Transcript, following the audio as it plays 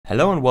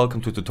Hello and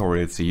welcome to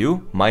Tutorial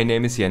CU. My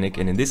name is Yannick,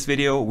 and in this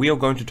video we are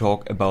going to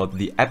talk about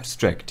the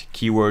abstract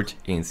keyword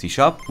in C#,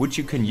 which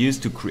you can use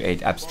to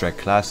create abstract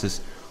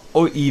classes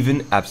or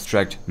even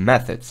abstract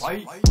methods.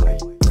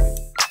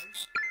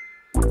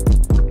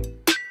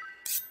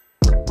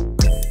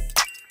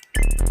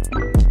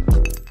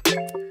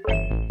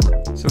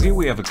 So here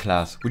we have a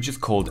class which is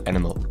called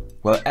animal.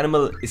 Well,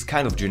 animal is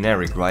kind of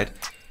generic, right?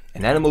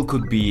 An animal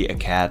could be a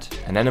cat,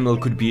 an animal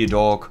could be a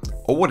dog,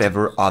 or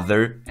whatever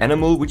other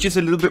animal which is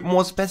a little bit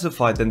more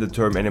specified than the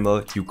term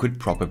animal you could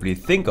probably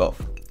think of.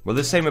 Well,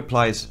 the same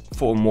applies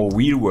for a more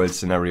real-world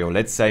scenario.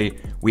 Let's say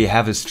we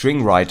have a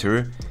string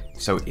writer.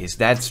 So is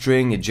that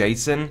string a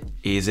JSON?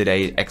 Is it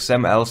a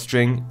XML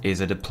string? Is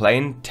it a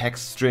plain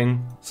text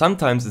string?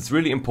 Sometimes it's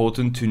really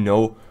important to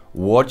know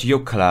what your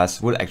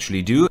class will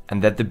actually do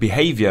and that the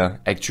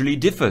behavior actually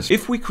differs.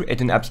 If we create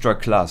an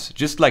abstract class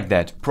just like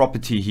that,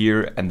 property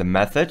here and the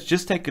method,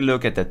 just take a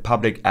look at that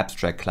public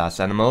abstract class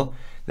animal,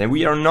 then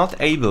we are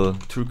not able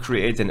to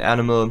create an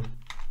animal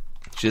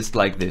just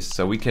like this.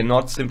 So we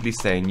cannot simply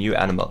say new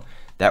animal.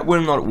 That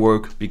will not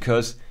work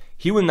because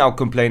he will now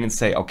complain and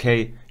say,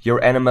 okay,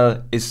 your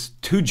animal is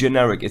too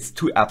generic, it's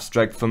too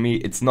abstract for me,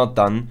 it's not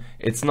done,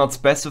 it's not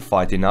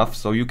specified enough,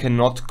 so you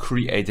cannot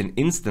create an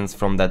instance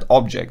from that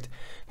object.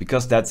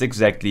 Because that's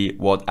exactly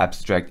what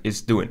abstract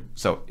is doing.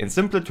 So in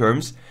simpler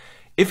terms,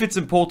 if it's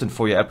important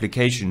for your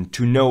application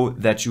to know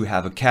that you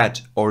have a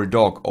cat or a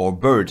dog or a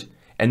bird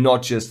and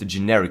not just a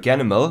generic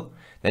animal,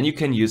 then you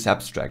can use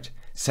abstract.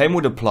 Same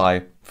would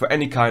apply for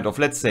any kind of,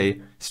 let's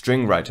say,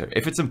 string writer.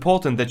 If it's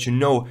important that you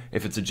know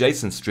if it's a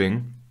JSON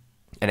string,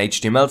 an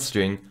HTML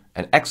string,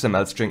 an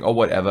XML string or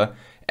whatever,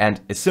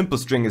 and a simple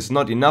string is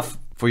not enough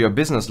for your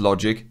business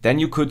logic, then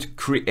you could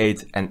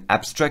create an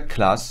abstract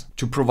class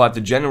to provide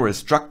the general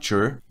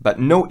structure, but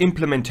no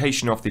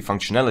implementation of the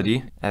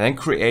functionality, and then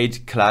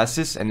create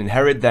classes and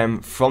inherit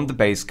them from the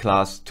base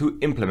class to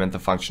implement the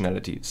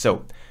functionality.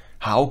 So,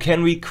 how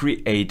can we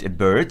create a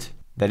bird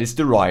that is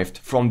derived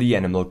from the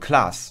animal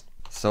class?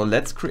 So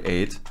let's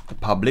create a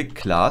public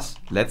class,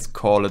 let's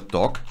call it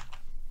dog,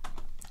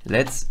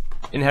 let's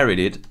inherit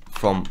it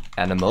from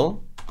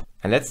animal,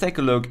 and let's take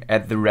a look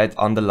at the red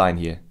underline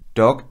here.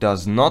 Dog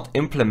does not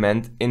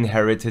implement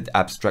inherited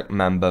abstract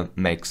member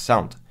makes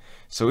sound.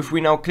 So if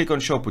we now click on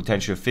show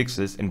potential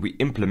fixes and we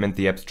implement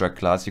the abstract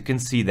class, you can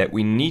see that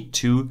we need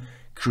to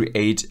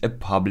create a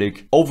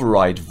public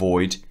override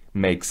void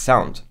make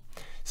sound.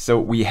 So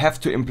we have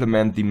to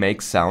implement the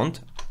make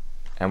sound,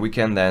 and we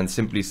can then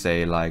simply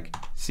say like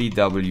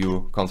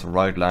CW console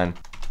write line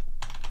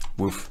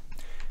woof.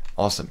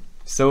 Awesome.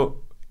 So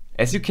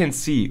as you can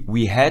see,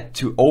 we had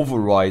to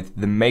override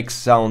the make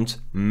sound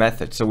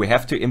method, so we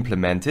have to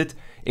implement it,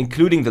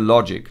 including the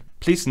logic.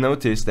 Please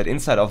notice that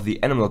inside of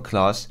the animal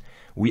class,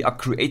 we are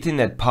creating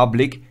that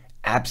public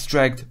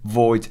abstract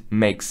void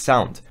make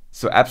sound.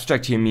 So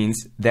abstract here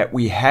means that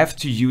we have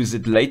to use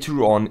it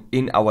later on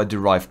in our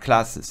derived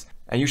classes.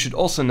 And you should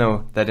also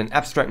know that an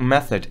abstract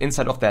method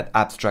inside of that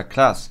abstract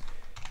class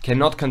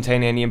cannot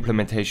contain any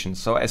implementation.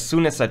 So as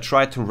soon as I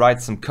try to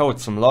write some code,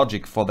 some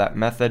logic for that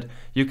method,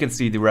 you can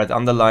see the red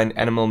underline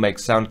animal make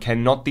sound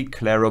cannot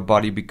declare a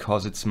body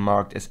because it's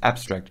marked as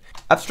abstract.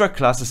 Abstract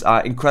classes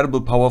are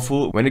incredibly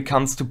powerful when it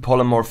comes to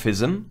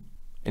polymorphism.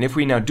 And if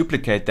we now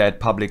duplicate that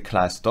public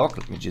class dog,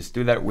 let me just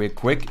do that real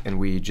quick, and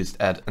we just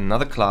add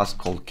another class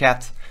called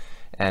cat,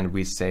 and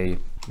we say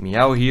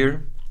meow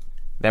here,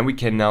 then we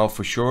can now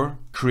for sure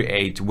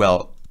create,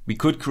 well, we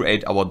could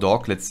create our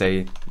dog, let's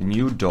say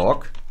new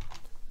dog.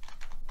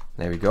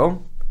 There we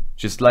go,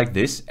 just like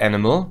this,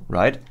 animal,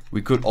 right?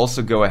 We could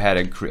also go ahead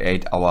and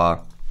create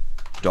our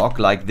dog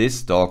like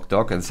this,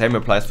 dog, and same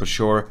applies for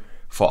sure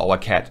for our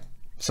cat.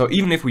 So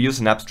even if we use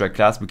an abstract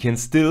class, we can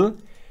still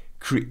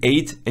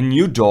create a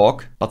new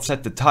dog, but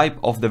set the type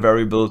of the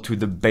variable to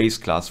the base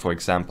class, for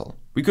example.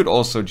 We could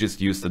also just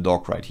use the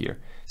dog right here.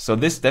 So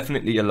this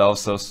definitely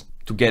allows us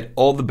to get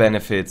all the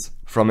benefits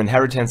from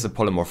inheritance and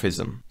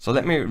polymorphism. So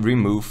let me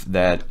remove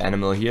that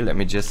animal here. Let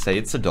me just say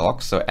it's a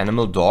dog. So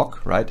animal dog,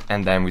 right?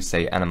 And then we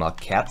say animal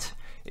cat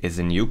is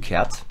a new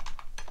cat.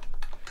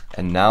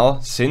 And now,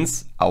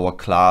 since our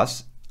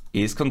class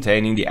is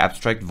containing the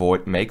abstract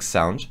void make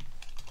sound,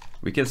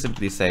 we can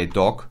simply say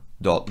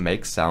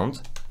dog.make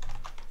sound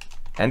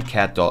and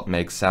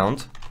cat.make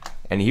sound.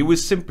 And he will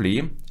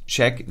simply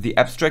check the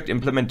abstract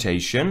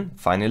implementation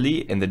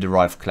finally in the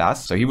derived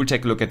class. So he will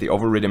take a look at the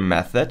overridden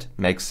method,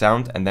 make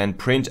sound, and then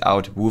print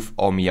out woof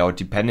or meow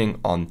depending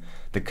on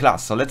the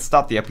class. So let's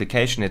start the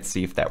application, let's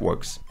see if that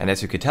works. And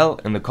as you can tell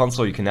in the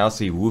console, you can now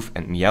see woof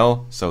and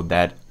meow, so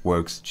that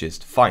works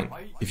just fine.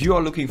 If you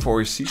are looking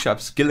for a C#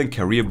 skill and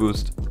career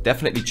boost,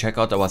 definitely check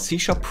out our C#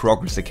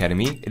 Progress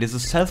Academy. It is a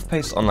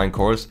self-paced online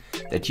course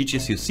that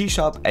teaches you C#,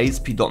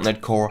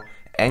 ASP.NET Core,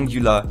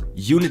 Angular,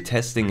 unit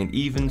testing, and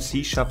even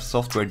C#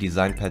 software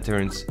design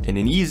patterns in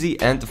an easy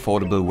and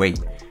affordable way.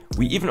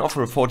 We even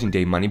offer a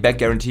 14-day money-back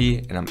guarantee,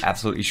 and I'm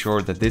absolutely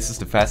sure that this is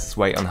the fastest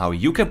way on how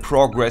you can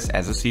progress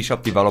as a C#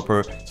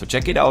 developer, so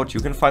check it out.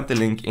 You can find the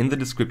link in the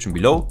description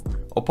below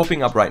or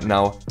popping up right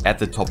now at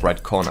the top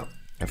right corner.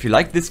 If you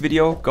like this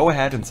video, go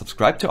ahead and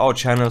subscribe to our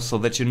channel so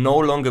that you no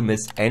longer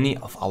miss any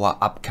of our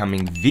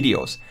upcoming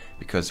videos,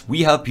 because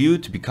we help you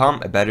to become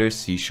a better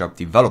C#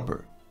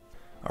 developer.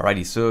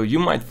 Alrighty, so you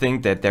might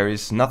think that there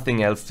is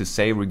nothing else to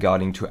say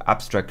regarding to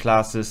abstract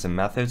classes and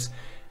methods,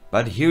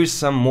 but here's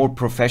some more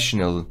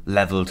professional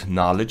leveled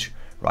knowledge,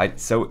 right?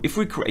 So if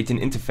we create an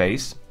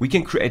interface, we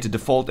can create a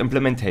default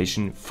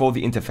implementation for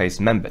the interface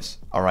members.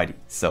 Alrighty,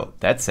 so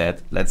that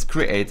said, let's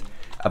create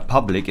a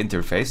public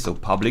interface. So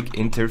public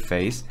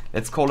interface,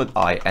 let's call it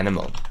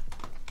iAnimal.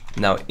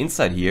 Now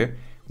inside here,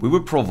 we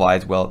will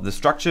provide, well, the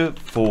structure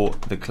for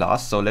the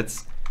class. So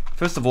let's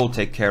first of all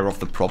take care of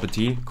the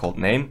property called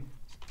name,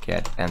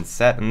 get and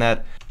set, and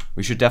that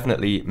we should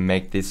definitely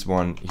make this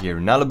one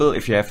here nullable.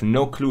 If you have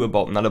no clue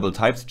about nullable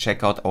types,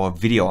 check out our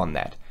video on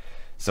that.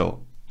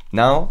 So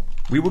now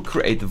we will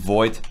create the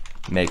void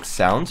make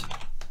sound.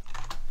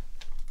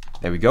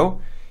 There we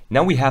go.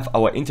 Now we have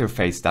our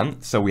interface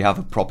done. So we have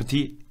a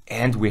property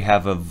and we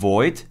have a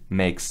void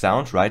make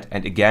sound, right?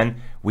 And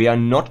again, we are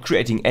not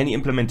creating any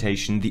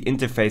implementation. The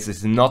interface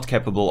is not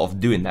capable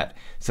of doing that.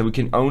 So we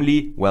can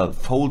only, well,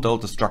 fold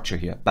out the structure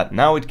here. But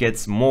now it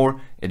gets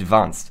more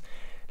advanced.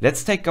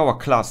 Let's take our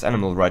class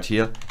animal right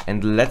here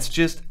and let's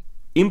just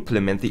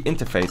implement the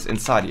interface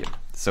inside here.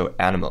 So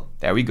animal,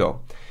 there we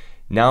go.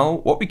 Now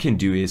what we can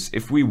do is,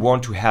 if we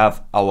want to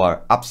have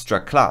our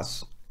abstract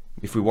class,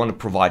 if we want to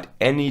provide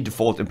any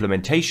default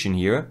implementation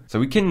here, so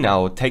we can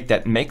now take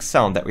that make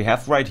sound that we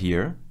have right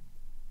here,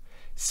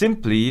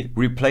 simply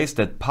replace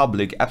that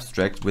public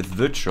abstract with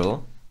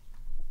virtual,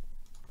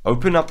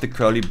 open up the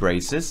curly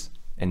braces,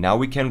 and now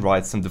we can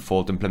write some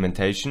default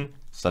implementation.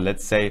 So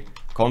let's say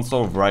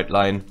console write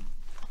line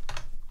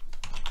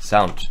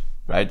sound,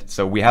 right?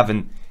 So we have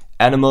an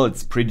animal,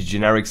 it's pretty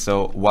generic,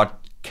 so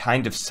what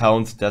kind of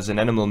sound does an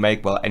animal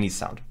make? Well, any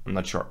sound, I'm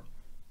not sure.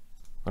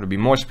 To be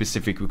more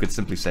specific, we could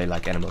simply say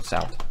like animal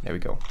sound. There we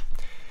go.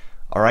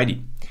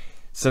 Alrighty.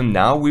 So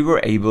now we were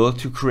able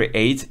to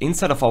create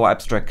inside of our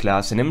abstract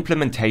class an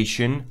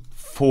implementation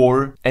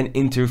for an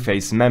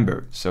interface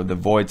member. So the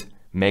void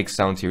make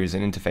sound here is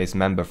an interface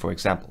member, for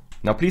example.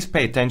 Now please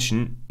pay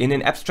attention, in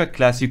an abstract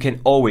class you can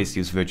always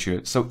use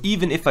virtual. So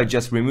even if I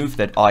just remove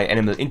that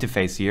iAnimal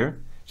interface here,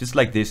 just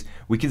like this,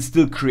 we can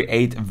still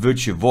create a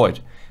virtual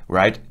void,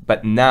 right?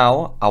 But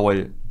now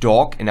our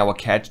dog and our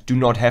cat do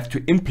not have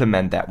to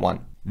implement that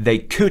one. They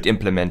could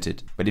implement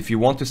it, but if you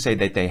want to say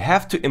that they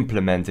have to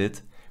implement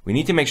it, we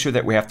need to make sure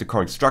that we have the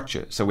correct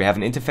structure. So we have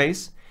an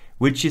interface,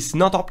 which is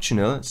not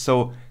optional.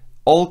 So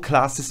all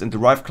classes and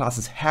derived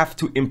classes have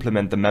to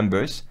implement the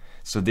members.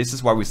 So this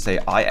is why we say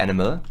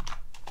iAnimal.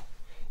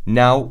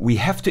 Now we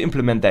have to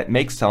implement that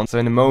make sound. So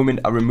in a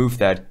moment I remove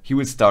that, he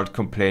will start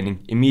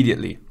complaining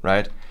immediately,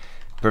 right?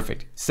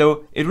 Perfect.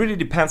 So it really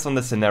depends on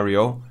the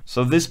scenario.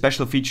 So this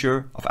special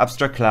feature of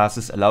abstract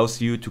classes allows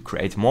you to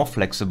create more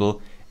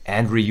flexible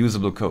and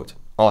reusable code.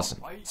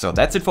 Awesome. So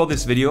that's it for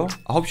this video.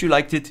 I hope you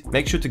liked it.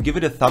 Make sure to give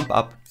it a thumb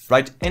up.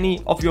 Write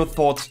any of your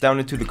thoughts down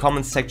into the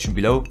comments section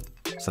below.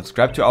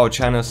 Subscribe to our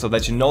channel so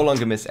that you no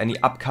longer miss any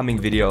upcoming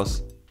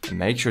videos. And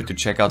make sure to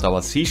check out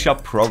our C#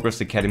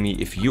 Progress Academy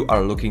if you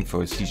are looking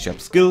for a C#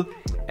 skill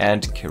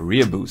and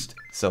career boost.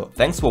 So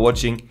thanks for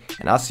watching,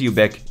 and I'll see you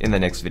back in the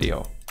next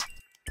video.